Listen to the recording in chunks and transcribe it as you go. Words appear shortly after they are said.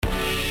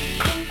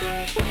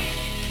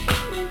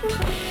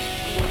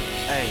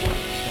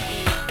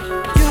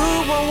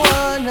won't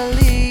wanna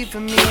leave for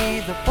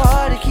me, the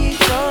party keep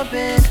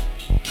jumping.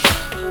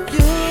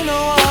 You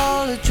know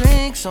all the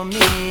drinks on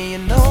me, you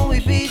know we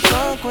be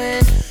drunk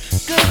when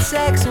good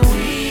sex and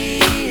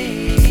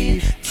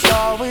weed. It's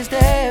always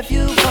there if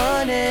you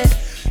want it.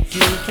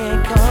 You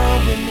can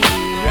come with me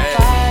if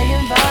I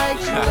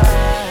invite you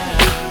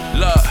out.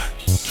 Look,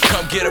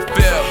 come get a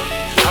feel.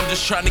 I'm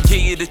just trying to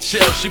get you to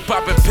chill. She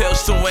popping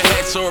pills to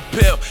enhance her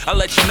appeal. I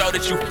let you know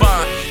that you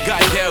fine.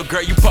 Goddamn,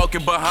 girl, you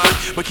poking behind.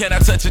 But can I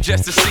touch it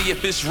just to see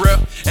if it's real?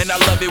 And I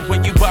love it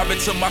when you bob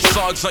into my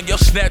songs on your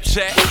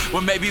Snapchat.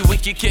 Well, maybe we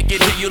can kick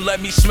it here, you let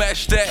me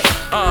smash that.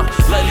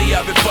 Lately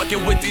I've been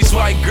fucking with these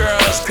white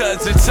girls,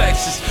 cause in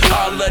Texas,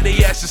 all of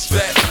the ass is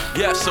fat.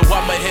 Yeah, so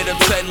I'ma hit up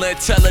Taylor and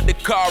tell her to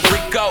call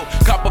Rico.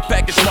 Cop a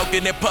pack of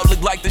smoking in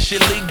public like the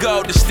shit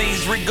legal. The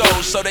steez Rigo,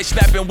 so they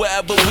snapping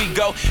wherever we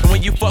go. And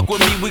when you fuck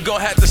with me, we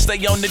gon' have to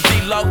stay on the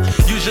D-Low.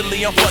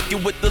 Usually I'm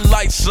fucking with the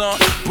lights on,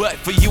 but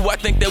for you I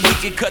think that we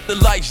can cut the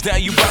lights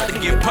down. You bout to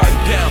get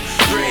piped down.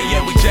 3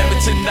 AM we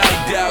jamming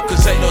tonight down,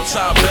 cause ain't no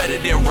time better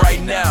than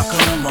right now.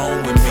 Come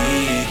on with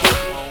me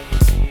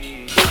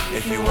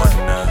if you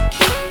wanna.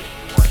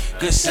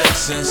 Good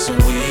sex and some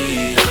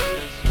weed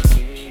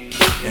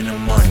in the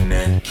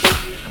morning.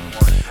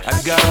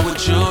 I got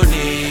what you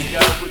need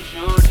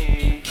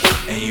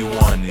and you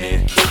want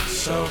it,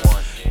 so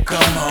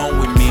come home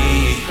with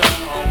me.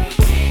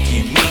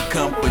 Keep me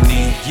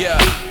company. Yeah,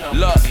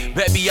 look,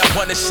 baby, I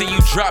wanna see you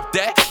drop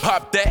that,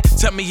 pop that.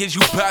 Tell me, is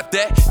you bout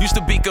that? Used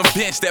to be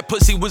convinced that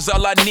pussy was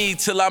all I need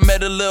till I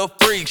met a little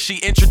freak. She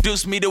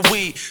introduced me to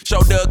weed,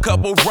 showed her a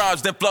couple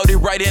rhymes, then floated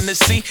right in the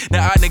sea.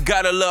 Now I done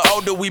got a little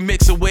older, we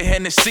mixin' with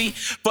Hennessy.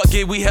 Fuck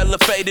it, we hella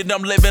faded,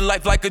 I'm living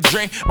life like a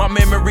dream. My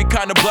memory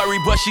kinda blurry,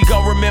 but she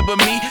gon' remember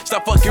me.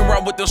 Stop fucking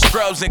around with those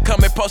scrubs and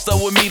come and post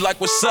up with me like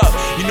what's up.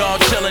 You know I'm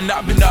chillin',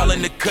 I've been all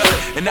in the cut,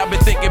 and I've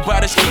been thinking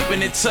about us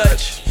keeping in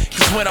touch.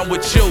 Cause when I'm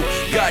with you,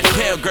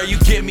 goddamn girl, you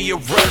give me a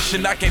rush,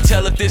 and I can't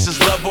tell if this is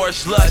love or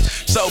it's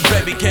lust. So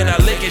baby, can I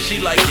lick it? She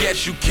like,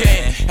 yes you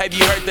can. Have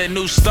you heard that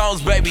new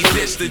Stonez, baby,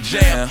 this the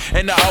jam.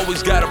 And I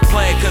always got a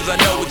plan, cause I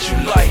know what you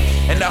like.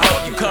 And I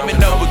hope you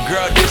coming over,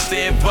 girl, this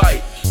the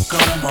invite.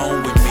 Come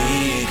home with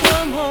me,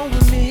 come home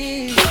with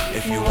me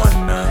if you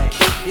wanna.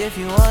 If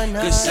you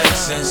wanna. Good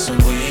sex and some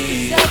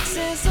weed, sex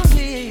and some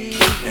weed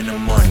in the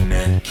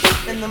morning.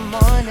 In the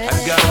morning.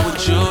 I got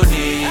what you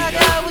need, I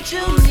got what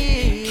you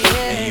need,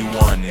 and you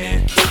want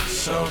it,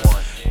 so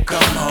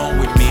come home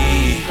with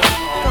me.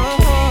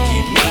 Come home.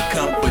 Keep me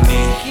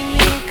company. Keep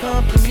me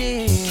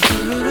company.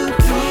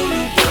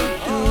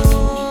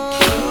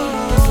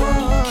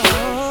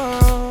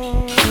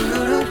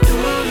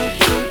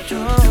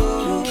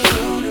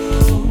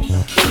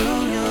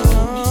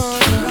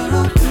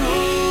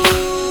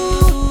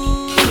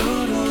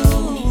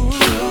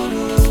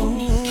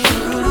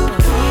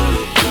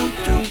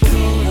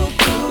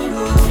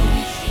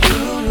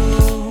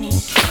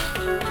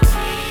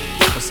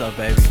 What's up,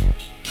 baby?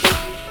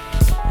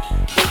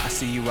 I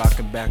see you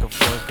rocking back and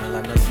forth, girl.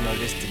 I know you know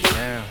this the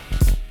jam.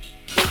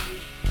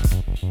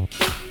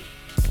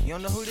 You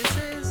don't know who this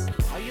is?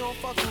 Are you on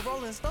fucking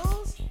Rolling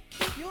Stones?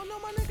 You don't know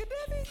my nigga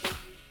Devy?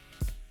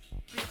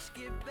 Bitch,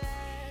 get back.